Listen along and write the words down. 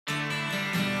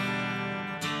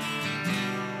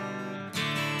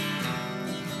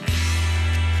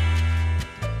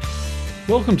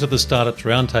Welcome to the Startups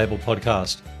Roundtable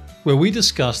podcast, where we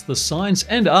discuss the science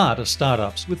and art of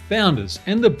startups with founders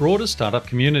and the broader startup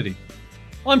community.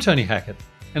 I'm Tony Hackett,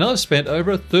 and I've spent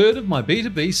over a third of my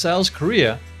B2B sales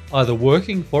career either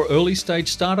working for early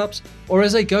stage startups or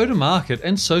as a go-to-market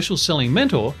and social selling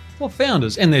mentor for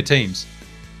founders and their teams.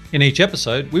 In each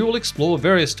episode, we will explore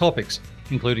various topics,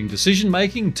 including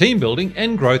decision-making, team building,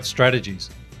 and growth strategies.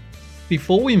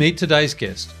 Before we meet today's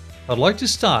guest, I'd like to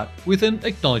start with an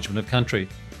acknowledgement of country.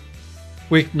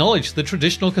 We acknowledge the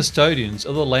traditional custodians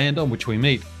of the land on which we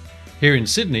meet. Here in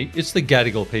Sydney, it's the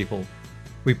Gadigal people.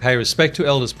 We pay respect to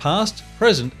elders past,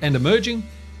 present, and emerging,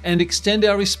 and extend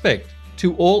our respect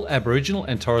to all Aboriginal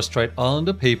and Torres Strait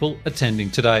Islander people attending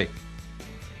today.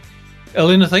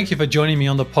 Elena, thank you for joining me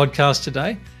on the podcast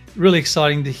today. Really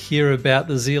exciting to hear about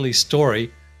the Zealy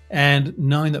story and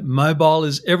knowing that mobile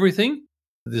is everything.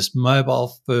 This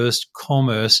mobile-first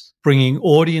commerce, bringing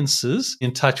audiences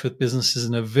in touch with businesses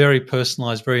in a very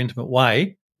personalised, very intimate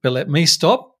way. But let me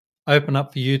open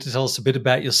up for you to tell us a bit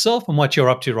about yourself and what you're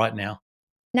up to right now.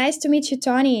 Nice to meet you,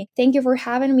 Tony. Thank you for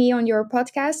having me on your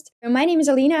podcast. My name is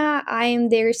Alina. I am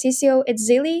the CCO at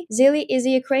Zealy. Zealy is a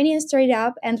Ukrainian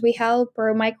startup, and we help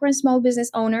micro and small business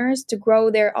owners to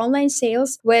grow their online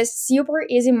sales with super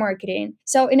easy marketing.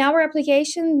 So in our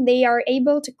application, they are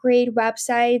able to create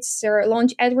websites or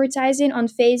launch advertising on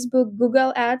Facebook,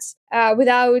 Google Ads,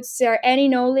 without any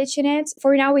knowledge in it.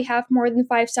 For now, we have more than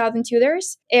 5,000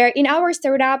 users. In our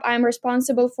startup, I'm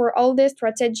responsible for all the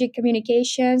strategic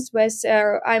communications.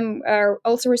 I'm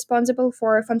also responsible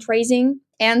for fundraising.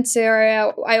 And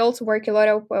I also work a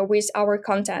lot with our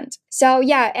content. So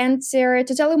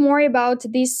to tell you more about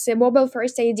this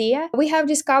mobile-first idea, we have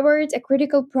discovered a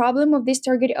critical problem of this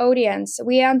target audience.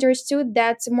 We understood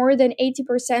that more than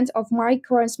 80% of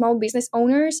micro and small business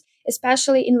owners,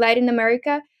 especially in Latin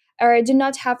America, do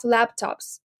not have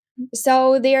laptops.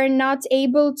 So they are not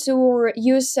able to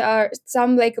use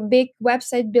some big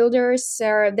website builders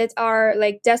that are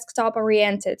desktop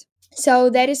oriented. So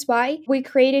that is why we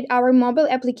created our mobile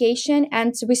application,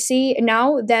 and we see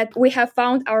now that we have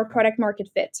found our product market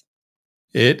fit.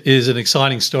 It is an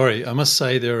exciting story. I must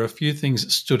say there are a few things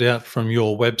that stood out from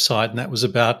your website, and that was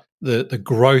about the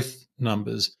growth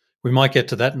numbers. We might get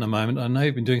to that in a moment. I know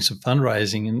you've been doing some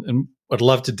fundraising, and I'd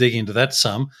love to dig into that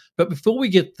some. But before we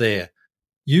get there,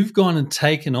 you've gone and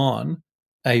taken on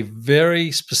a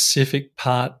very specific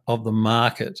part of the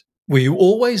market. Were you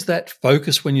always that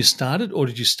focused when you started, or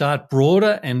did you start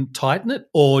broader and tighten it,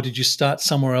 or did you start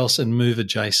somewhere else and move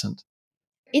adjacent?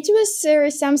 It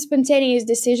was some spontaneous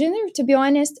decision, to be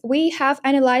honest. We have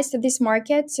analyzed this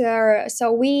market, so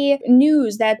we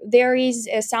knew that there is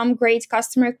some great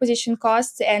customer acquisition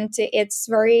costs, and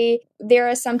there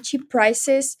are some cheap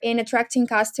prices in attracting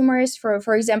customers,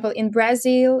 for example, in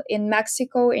Brazil, in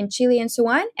Mexico, in Chile, and so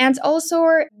on. And also,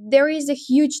 there is a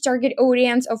huge target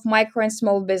audience of micro and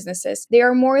small businesses.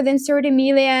 There are more than 30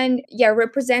 million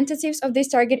representatives of this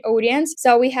target audience,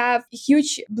 so we have a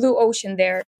huge blue ocean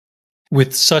there.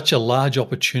 With such a large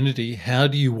opportunity, how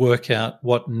do you work out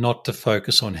what not to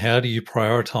focus on? How do you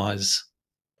prioritize?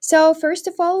 So first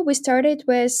of all, we started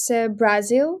with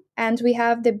Brazil, and we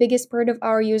have the biggest part of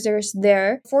our users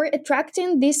there. For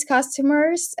attracting these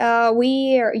customers,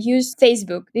 we use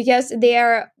Facebook because they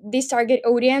are this target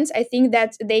audience. I think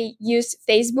that they use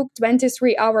Facebook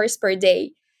 23 hours per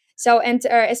day. So, and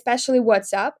especially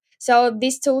WhatsApp. So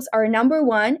these tools are number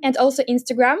one, and also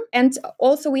Instagram. And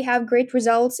also we have great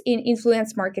results in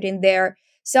influence marketing there.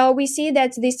 So we see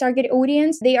that this target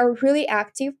audience, they are really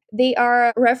active. They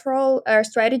are referral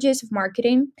strategies of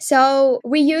marketing. So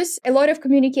we use a lot of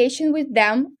communication with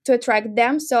them to attract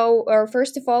them. So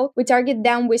first of all, we target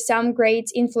them with some great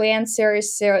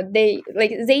influencers. They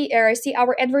see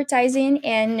our advertising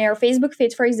in our Facebook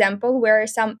feed, for example, where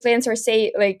some influencers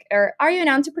say are you an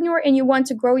entrepreneur and you want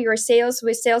to grow your sales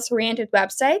with sales-oriented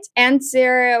websites? And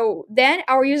then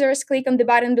our users click on the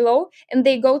button below and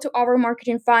they go to our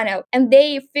marketing funnel and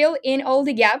they fill in all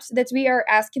the gaps that we are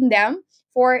asking them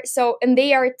for. And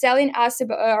they are telling us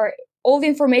about all the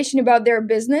information about their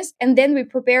business, and then we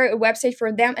prepare a website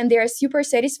for them, and they are super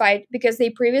satisfied because they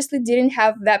previously didn't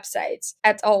have websites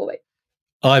at all.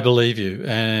 I believe you,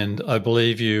 and I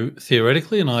believe you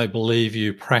theoretically, and I believe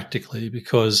you practically,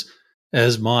 because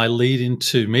as my lead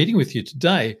into meeting with you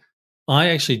today, I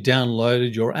actually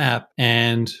downloaded your app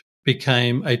and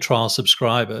became a trial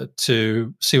subscriber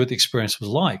to see what the experience was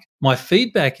like. My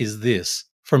feedback is this.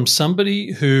 From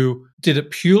somebody who did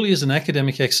it purely as an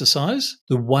academic exercise,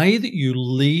 the way that you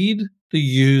lead the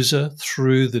user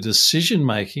through the decision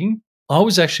making, I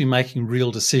was actually making real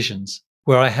decisions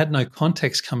where I had no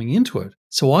context coming into it.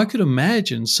 So I could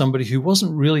imagine somebody who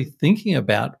wasn't really thinking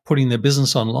about putting their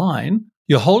business online,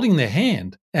 you're holding their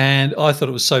hand. And I thought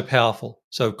it was so powerful.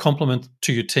 So compliment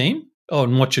to your team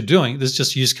on what you're doing. There's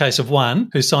just a use case of one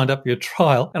who signed up for your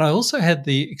trial. And I also had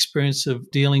the experience of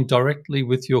dealing directly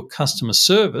with your customer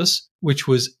service, which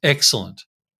was excellent.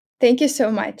 Thank you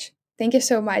so much. Thank you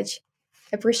so much.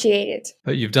 Appreciate it.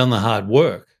 But you've done the hard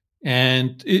work.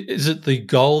 And is it the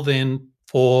goal then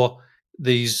for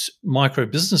these micro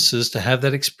businesses to have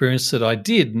that experience that I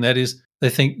did? And that is, they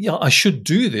think, yeah, I should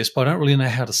do this, but I don't really know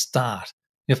how to start.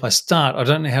 If I start, I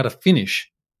don't know how to finish.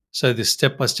 So this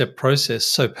step-by-step process,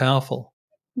 so powerful.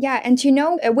 Yeah, and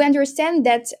we understand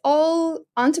that all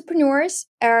entrepreneurs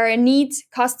need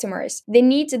customers. They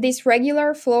need this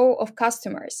regular flow of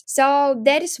customers. So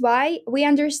that is why we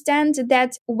understand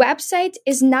that website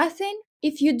is nothing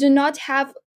if you do not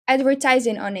have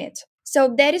advertising on it.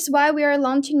 So that is why we are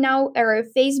launching now our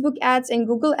Facebook ads and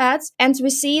Google ads. And we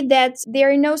see that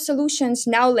there are no solutions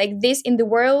now like this in the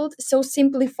world, so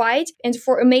simplified and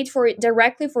made for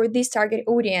directly for this target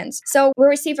audience. So we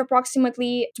receive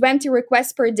approximately 20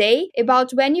 requests per day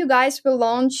about when you guys will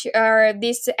launch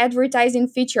these advertising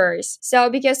features. So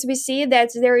because we see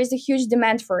that there is a huge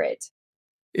demand for it.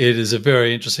 It is a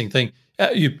very interesting thing.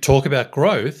 You talk about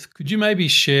growth. Could you maybe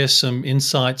share some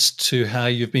insights to how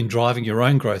you've been driving your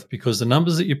own growth? Because the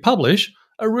numbers that you publish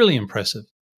are really impressive.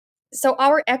 So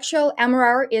our actual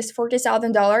MRR is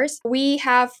 $40,000. We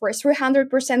have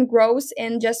 300% growth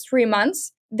in just 3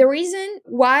 months. The reason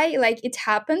why it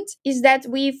happened is that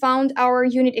we found our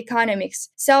unit economics.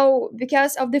 So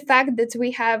because of the fact that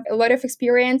we have a lot of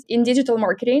experience in digital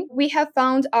marketing, we have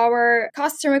found our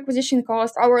customer acquisition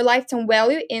cost, our lifetime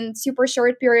value in super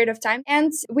short period of time.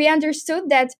 And we understood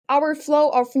that our flow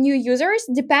of new users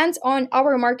depends on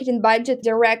our marketing budget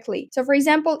directly. So for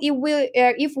example,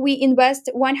 if we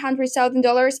invest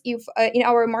 $100,000 in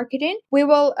our marketing, we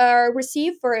will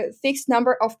receive for a fixed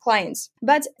number of clients.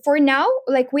 But for now,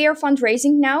 we are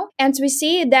fundraising now, and we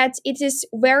see that it is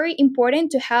very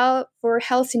important to have for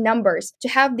healthy numbers, to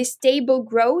have this stable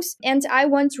growth. And I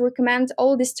want to recommend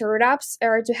all the startups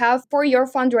to have for your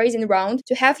fundraising round,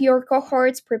 to have your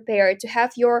cohorts prepared, to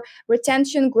have your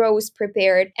retention growth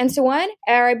prepared, and so on.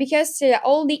 Because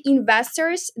all the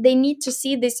investors, they need to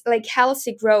see this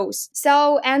healthy growth.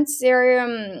 So and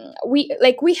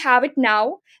we have it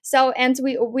now. So and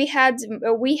we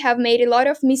have made a lot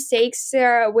of mistakes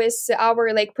with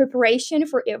our preparation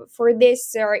for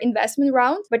this investment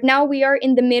round, but now we are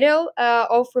in the middle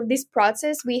of this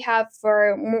process. We have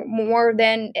more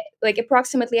than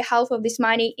approximately half of this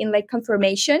money in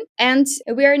confirmation, and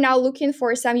we are now looking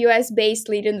for some US based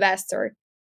lead investor.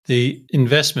 The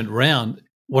investment round,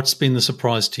 what's been the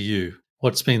surprise to you?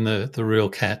 What's been the real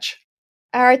catch?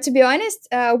 To be honest,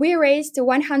 we raised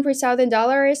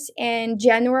 $100,000 in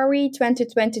January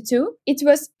 2022. It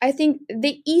was, I think,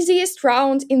 the easiest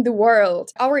round in the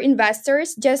world. Our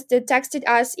investors just texted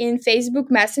us in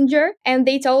Facebook Messenger and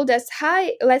they told us,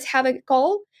 "Hi, let's have a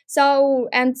call." So,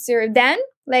 and then,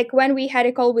 when we had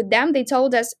a call with them, they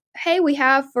told us, "Hey, we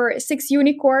have 6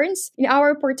 unicorns in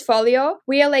our portfolio.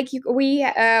 We are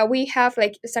we have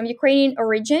some Ukrainian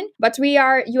origin, but we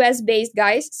are US based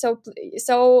guys.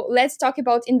 So let's talk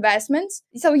about investments."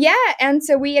 So yeah, and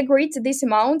so we agreed to this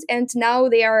amount, and now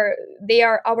they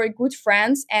are our good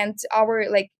friends and our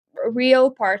real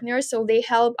partners, so they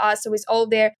help us with all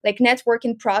their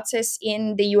networking process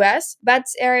in the US. But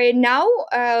now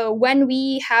when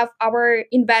we have our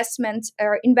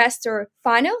investor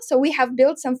funnel, so we have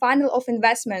built some funnel of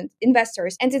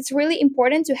investors, and it's really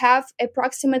important to have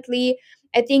approximately,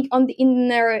 I think,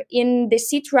 in the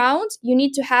seed round, you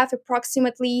need to have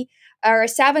approximately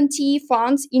 70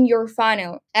 funds in your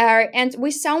funnel. And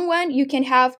with someone you can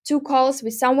have 2 calls.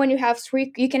 With someone you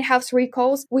can have 3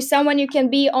 calls. With someone you can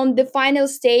be on the final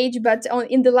stage, but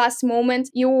in the last moment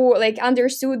you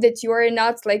understood that you are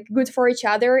not good for each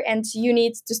other, and you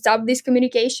need to stop this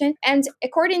communication. And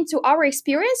according to our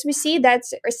experience, we see that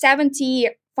 70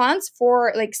 funds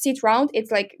for seed round, it's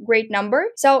great number.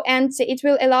 So and it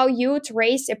will allow you to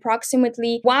raise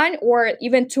approximately $1 or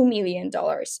even $2 million.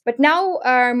 But now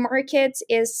our market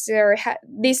is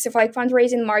this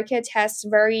fundraising market has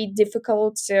very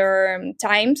difficult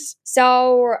times.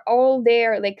 So all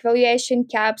their valuation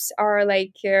caps are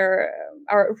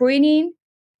are ruining.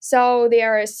 So they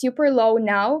are super low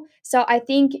now. So I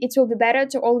think it will be better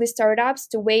to all the startups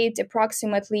to wait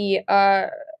approximately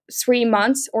 3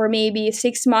 months or maybe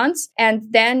 6 months and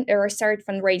then start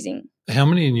fundraising. How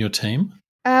many in your team?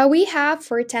 We have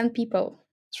 10 people.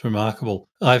 It's remarkable.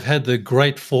 I've had the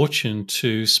great fortune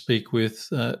to speak with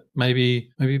maybe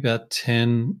about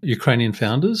 10 Ukrainian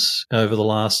founders over the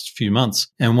last few months.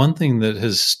 And one thing that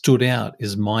has stood out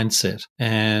is mindset.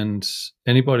 And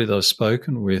anybody that I've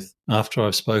spoken with, after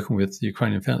I've spoken with the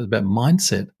Ukrainian founders about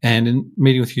mindset, and in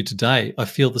meeting with you today, I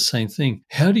feel the same thing.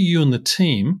 How do you and the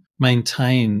team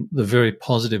maintain the very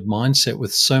positive mindset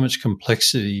with so much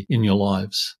complexity in your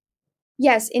lives?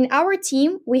 Yes, in our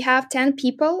team, we have 10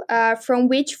 people, from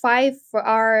which five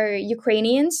are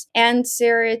Ukrainians, and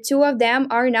two of them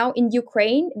are now in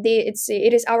Ukraine.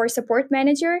 It is our support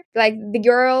manager. Like the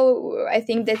girl, I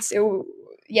think that's.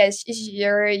 Yes,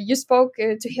 you spoke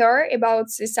to her about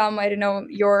some, I don't know,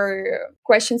 your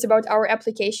questions about our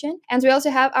application. And we also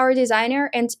have our designer.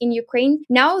 And in Ukraine,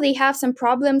 now they have some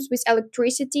problems with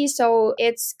electricity. So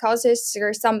it causes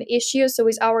some issues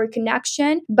with our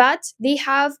connection. But they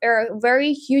have a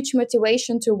very huge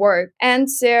motivation to work. And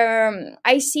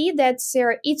I see that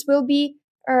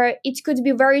it could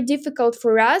be very difficult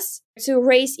for us to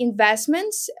raise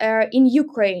investments in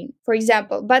Ukraine, for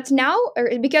example. But now,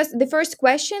 because the first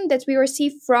question that we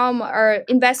receive from our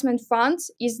investment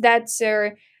funds is that,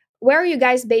 where are you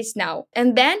guys based now?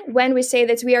 And then when we say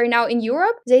that we are now in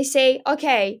Europe, they say,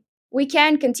 okay, we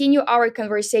can continue our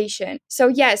conversation. So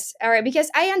yes, because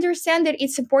I understand that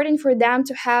it's important for them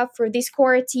to have for this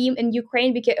core team in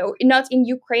Ukraine, because not in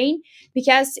Ukraine,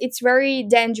 because it's very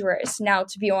dangerous now,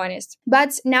 to be honest.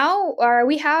 But now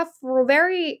we have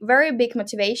very, very big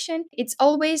motivation. It's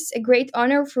always a great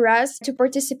honor for us to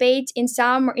participate in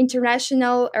some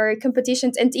international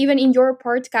competitions, and even in your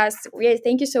podcast. Yeah,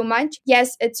 thank you so much.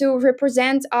 Yes, to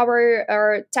represent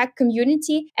our tech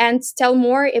community and tell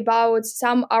more about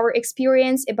some our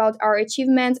experience, about our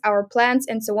achievements, our plans,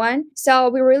 and so on. So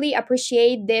we really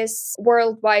appreciate this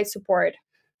worldwide support.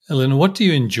 Elena, what do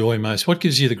you enjoy most? What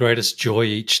gives you the greatest joy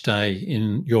each day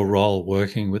in your role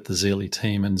working with the Zealy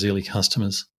team and Zealy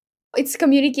customers? It's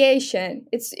communication.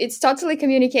 It's totally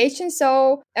communication.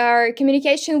 So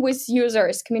communication with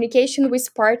users, communication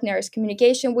with partners,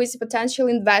 communication with potential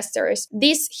investors.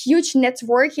 This huge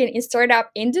networking in startup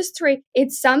industry,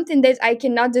 it's something that I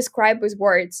cannot describe with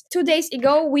words. 2 days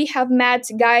ago, we have met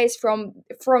guys from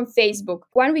Facebook.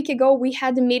 1 week ago, we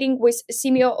had a meeting with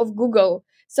CEO of Google.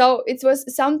 So it was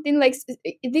something like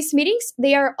these meetings,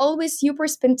 they are always super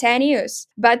spontaneous,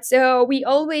 but we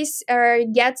always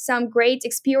get some great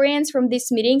experience from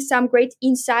these meetings, some great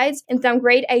insights, and some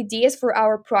great ideas for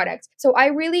our product. So I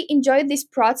really enjoyed this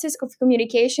process of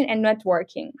communication and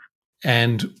networking.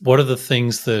 And what are the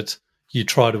things that you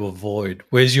try to avoid?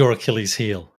 Where's your Achilles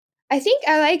heel? I think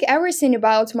I like everything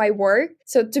about my work.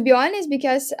 So to be honest,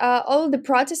 because all the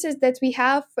processes that we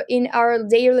have in our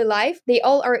daily life, they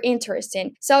all are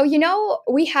interesting. So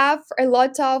we have a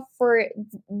lot of for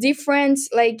different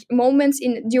like moments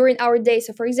in during our day.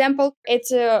 So for example,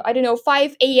 it's I don't know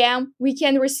 5 a.m. We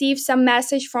can receive some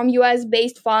message from US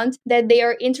based fund that they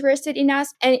are interested in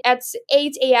us, and at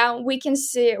 8 a.m. we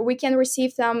can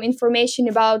receive some information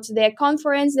about the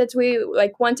conference that we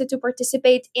like wanted to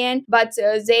participate in, but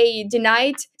they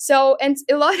denied. So and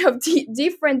a lot of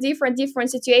different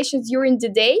situations during the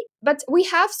day, but we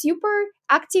have super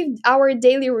active our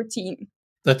daily routine.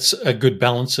 That's a good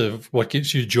balance of what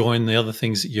gives you joy and the other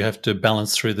things that you have to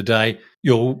balance through the day.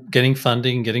 You're getting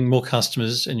funding, getting more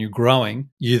customers, and you're growing.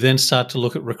 You then start to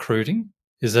look at recruiting.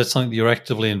 Is that something that you're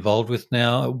actively involved with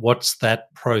now? What's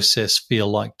that process feel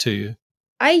like to you?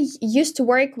 I used to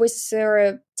work with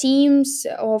teams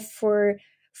of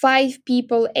 5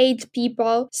 people, 8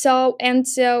 people. So, and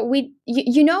that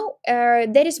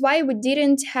is why we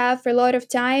didn't have a lot of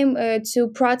time to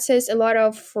process a lot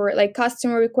of for like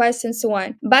customer requests and so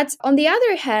on. But on the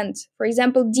other hand, for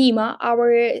example, Dima,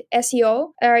 our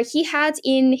SEO, he had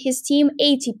in his team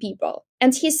 80 people.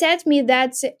 And he said me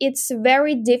that it's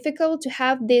very difficult to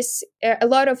have this a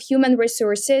lot of human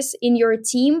resources in your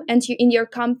team and in your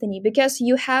company, because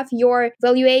you have your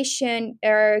valuation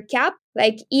cap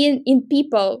like in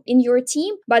people in your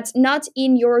team, but not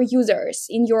in your users,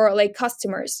 in your like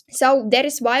customers. So that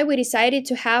is why we decided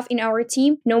to have in our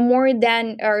team no more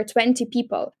than 20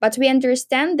 people. But we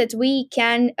understand that we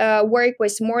can work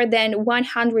with more than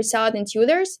 100,000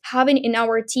 users, having in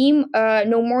our team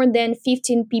no more than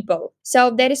 15 people.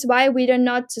 So that is why we do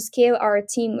not to scale our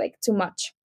team like too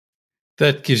much.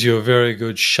 That gives you a very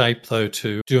good shape, though,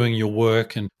 to doing your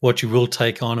work and what you will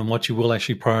take on and what you will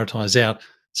actually prioritize out.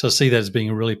 So I see that as being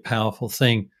a really powerful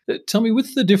thing. Tell me,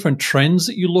 with the different trends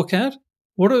that you look at,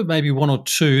 what are maybe one or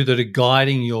two that are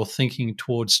guiding your thinking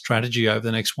towards strategy over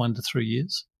the next 1 to 3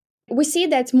 years? we see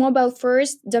that mobile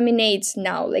first dominates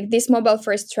now, like this mobile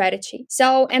first strategy.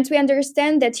 So, and we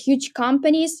understand that huge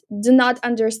companies do not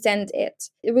understand it.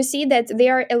 We see that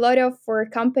there are a lot of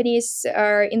companies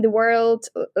in the world,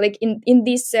 like in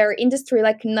this industry,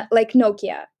 like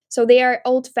Nokia. So they are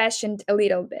old fashioned a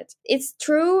little bit. It's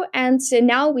true. And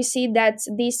now we see that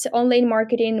this online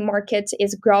marketing market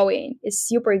is growing, is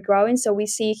super growing. So we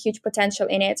see huge potential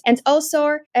in it. And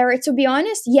also, to be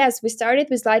honest, yes, we started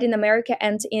with Latin America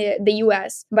and the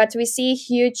US, but we see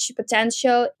huge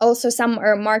potential. Also, some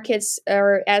markets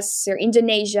as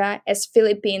Indonesia, as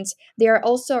Philippines, they are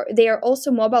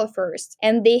also mobile first,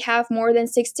 and they have more than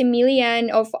 60 million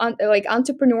of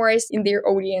entrepreneurs in their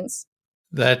audience.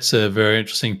 That's a very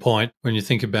interesting point when you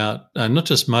think about not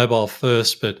just mobile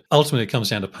first, but ultimately it comes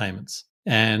down to payments.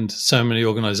 And so many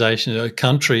organizations,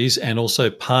 countries, and also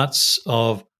parts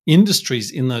of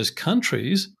industries in those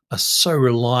countries are so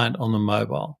reliant on the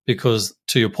mobile because,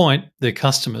 to your point, their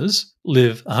customers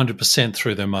live 100%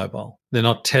 through their mobile. They're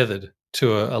not tethered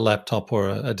to a laptop or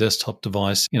a desktop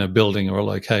device in a building or a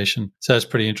location. So it's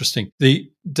pretty interesting.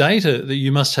 The data that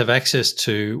you must have access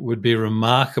to would be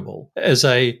remarkable. As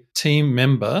a team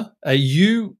member, are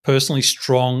you personally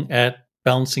strong at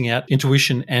balancing out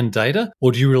intuition and data,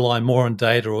 or do you rely more on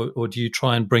data, or do you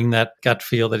try and bring that gut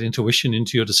feel, that intuition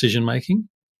into your decision making?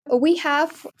 We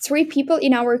have 3 people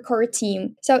in our core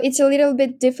team. So it's a little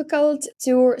bit difficult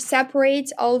to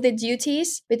separate all the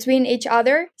duties between each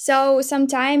other. So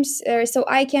sometimes, so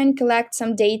I can collect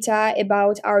some data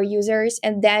about our users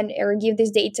and then give this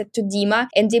data to Dima,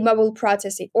 and Dima will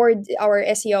process it, or our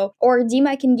SEO. Or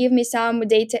Dima can give me some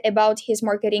data about his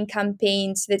marketing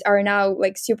campaigns that are now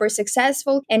like super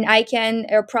successful, and I can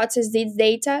process this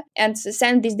data and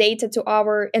send this data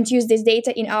and use this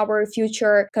data in our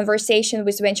future conversation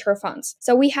with venture funds.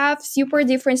 So we have super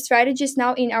different strategies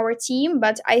now in our team,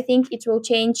 but I think it will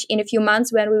change in a few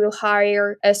months when we will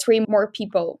hire 3 more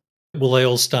people. Will they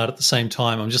all start at the same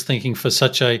time? I'm just thinking for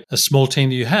such a small team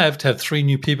that you have, to have 3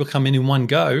 new people come in one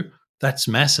go, that's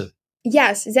massive.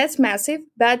 Yes, that's massive,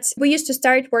 but we used to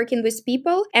start working with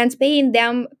people and paying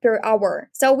them per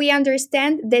hour. So we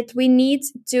understand that we need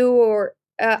to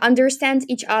understand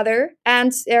each other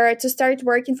and to start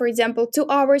working, for example, 2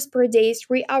 hours per day,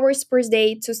 3 hours per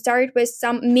day, to start with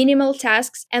some minimal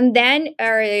tasks and then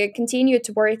continue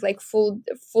to work like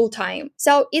full time.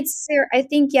 So it's I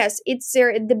think, yes, it's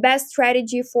the best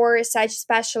strategy for such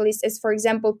specialists as, for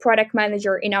example, product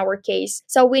manager in our case.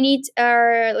 So we need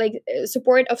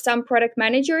support of some product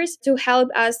managers to help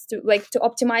us to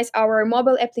optimize our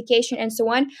mobile application and so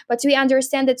on. But we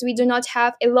understand that we do not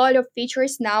have a lot of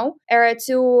features now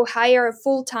to hire a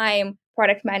full-time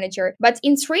product manager. But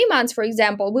in 3 months, for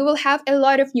example, we will have a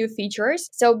lot of new features.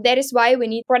 So that is why we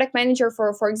need product manager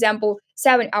for example,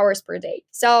 7 hours per day.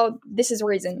 So this is the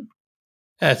reason.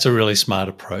 That's a really smart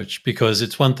approach, because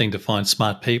it's one thing to find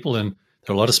smart people, and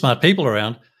there are a lot of smart people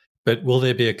around, but will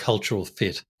there be a cultural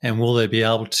fit? And will they be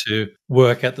able to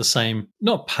work at the same,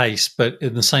 not pace, but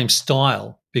in the same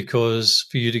style? Because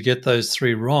for you to get those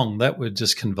 3 wrong, that would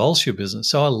just convulse your business.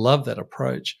 So I love that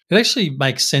approach. It actually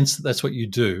makes sense that that's what you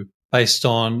do, based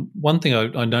on one thing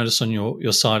I noticed on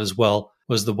your site as well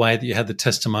was the way that you had the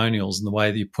testimonials and the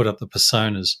way that you put up the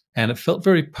personas. And it felt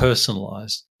very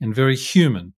personalized and very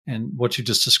human. And what you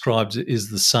just described is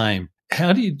the same.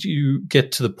 How did you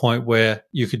get to the point where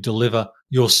you could deliver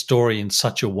your story in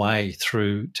such a way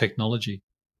through technology?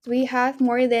 We have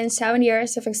more than 7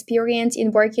 years of experience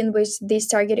in working with this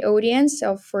target audience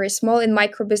for small and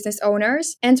micro business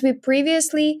owners. And we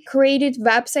previously created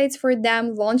websites for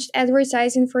them, launched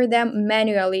advertising for them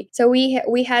manually. So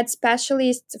we had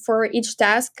specialists for each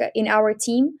task in our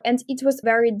team. And it was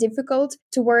very difficult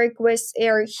to work with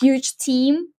a huge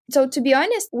team. So to be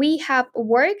honest, we have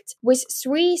worked with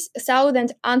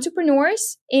 3,000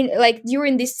 entrepreneurs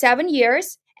during these 7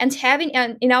 years, and having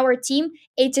in our team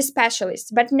 80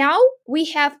 specialists. But now we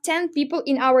have 10 people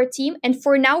in our team, and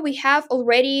for now we have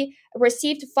already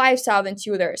received 5,000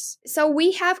 users. So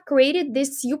we have created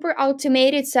this super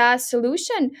automated SaaS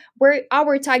solution where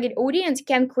our target audience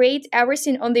can create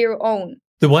everything on their own.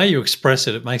 The way you express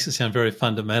it, it makes it sound very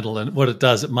fundamental. And what it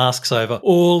does, it masks over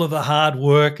all of the hard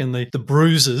work and the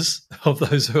bruises of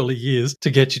those early years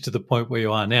to get you to the point where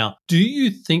you are now. Do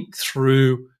you think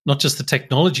through not just the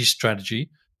technology strategy,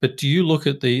 but do you look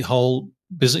at the whole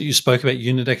business? You spoke about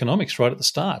unit economics right at the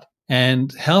start.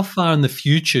 And how far in the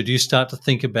future do you start to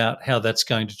think about how that's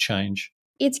going to change?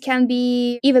 it can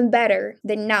be even better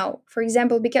than now. For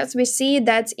example, because we see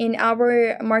that in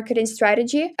our marketing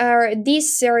strategy,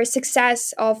 this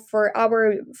success of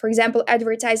our, for example,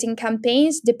 advertising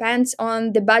campaigns depends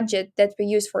on the budget that we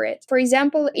use for it. For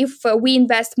example, if we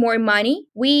invest more money,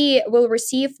 we will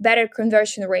receive better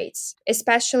conversion rates,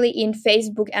 especially in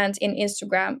Facebook and in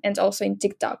Instagram and also in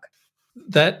TikTok.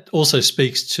 That also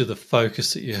speaks to the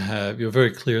focus that you have. You're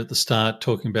very clear at the start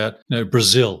talking about,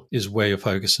 Brazil is where you're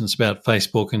focused, and it's about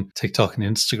Facebook and TikTok and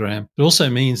Instagram. It also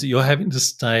means that you're having to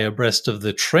stay abreast of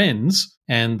the trends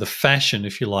and the fashion,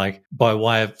 if you like, by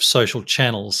way of social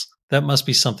channels. That must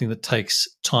be something that takes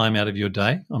time out of your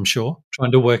day, I'm sure,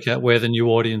 trying to work out where the new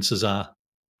audiences are.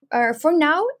 For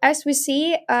now, as we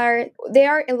see, there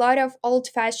are a lot of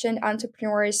old-fashioned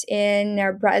entrepreneurs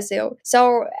in Brazil.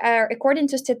 So, according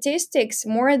to statistics,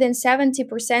 more than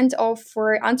 70% of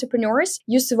entrepreneurs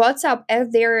use WhatsApp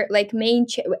as their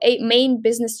main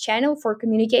business channel for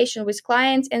communication with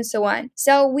clients and so on.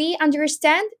 So, we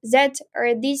understand that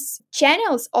these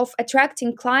channels of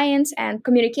attracting clients and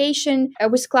communication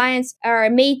with clients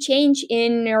may change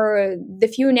in the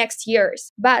few next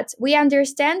years. But we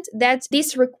understand that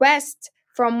this request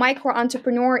from micro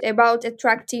entrepreneur about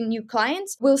attracting new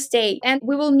clients will stay, and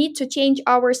we will need to change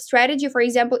our strategy, for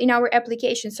example, in our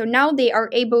application. So now they are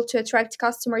able to attract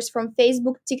customers from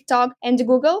Facebook, TikTok, and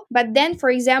Google, but then, for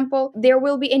example, there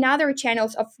will be another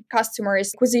channels of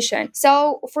customers acquisition.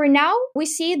 So for now, we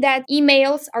see that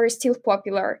emails are still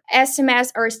popular,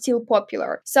 SMS are still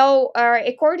popular. So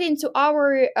according to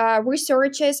our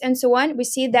researches and so on, we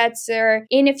see that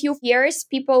in a few years,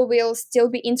 people will still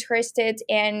be interested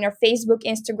in Facebook,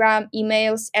 Instagram,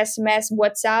 emails, SMS,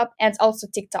 WhatsApp, and also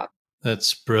TikTok.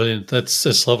 That's brilliant.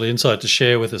 That's lovely insight to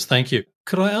share with us. Thank you.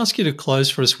 Could I ask you to close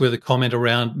for us with a comment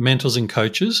around mentors and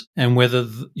coaches and whether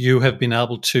you have been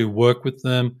able to work with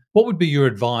them? What would be your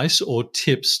advice or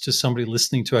tips to somebody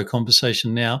listening to our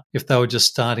conversation now if they were just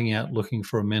starting out looking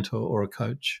for a mentor or a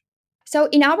coach? So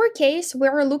in our case,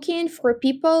 we're looking for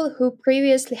people who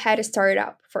previously had a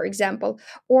startup, for example,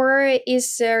 or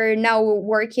is now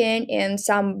working in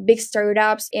some big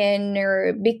startups in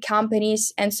big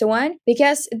companies and so on.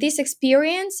 Because this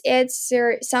experience, it's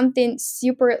something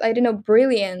super,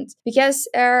 brilliant. Because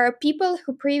people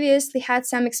who previously had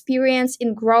some experience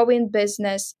in growing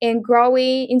business, in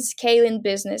scaling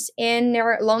business, in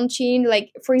launching,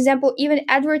 for example, even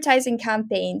advertising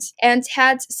campaigns, and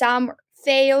had some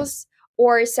fails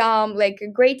or some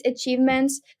great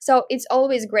achievements. So it's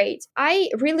always great. I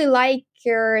really like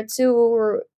to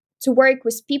work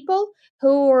with people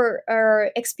who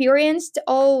are experienced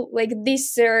all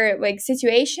these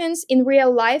situations in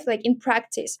real life, in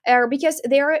practice, because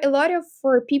there are a lot of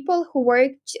people who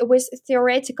work with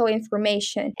theoretical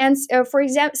information, and for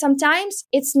example, sometimes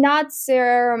it's not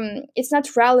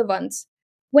relevant.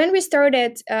 When we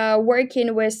started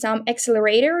working with some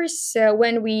accelerators,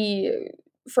 when we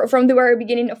from the very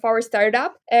beginning of our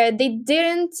startup, they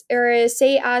didn't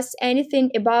say us anything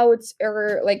about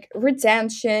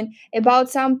retention,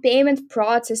 about some payment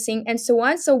processing and so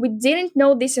on. So we didn't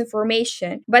know this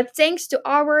information. But thanks to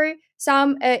our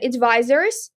some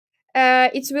advisors,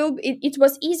 it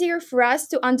was easier for us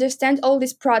to understand all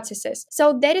these processes.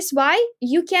 So that is why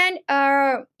you can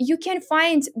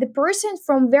find the person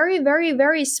from very, very,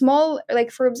 very small,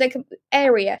 for example,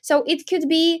 area. So it could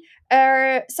be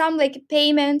some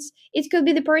payments. It could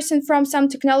be the person from some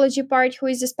technology part who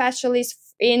is a specialist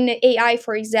in AI,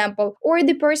 for example, or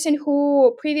the person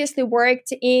who previously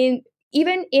worked in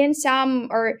some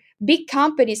or big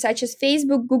companies such as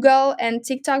Facebook, Google, and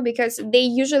TikTok, because they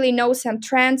usually know some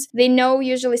trends. They know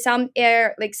usually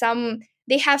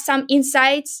they have some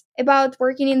insights about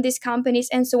working in these companies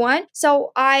and so on.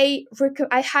 So I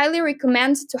highly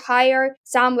recommend to hire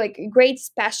some great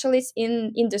specialists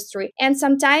in industry. And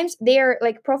sometimes their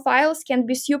profiles can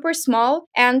be super small,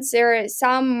 and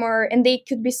they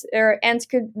could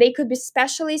be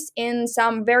specialists in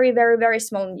some very, very, very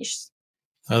small niches.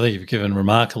 I think you've given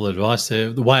remarkable advice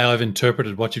there. The way I've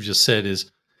interpreted what you've just said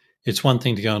is it's one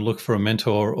thing to go and look for a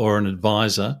mentor or an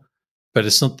advisor, but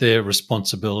it's not their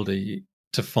responsibility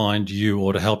to find you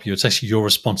or to help you. It's actually your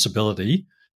responsibility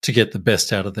to get the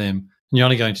best out of them. And you're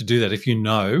only going to do that if you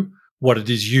know what it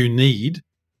is you need.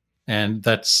 And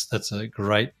that's a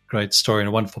great, great story and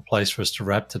a wonderful place for us to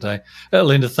wrap today.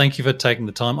 Linda, thank you for taking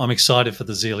the time. I'm excited for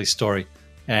the Zeely story,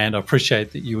 and I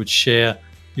appreciate that you would share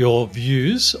your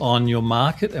views on your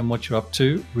market and what you're up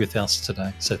to with us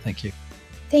today. So thank you.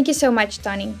 Thank you so much,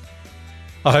 Tony.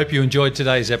 I hope you enjoyed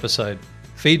today's episode.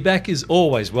 Feedback is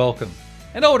always welcome,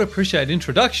 and I would appreciate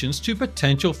introductions to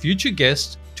potential future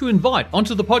guests to invite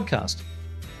onto the podcast.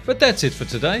 But that's it for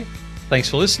today. Thanks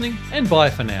for listening, and bye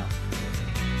for now.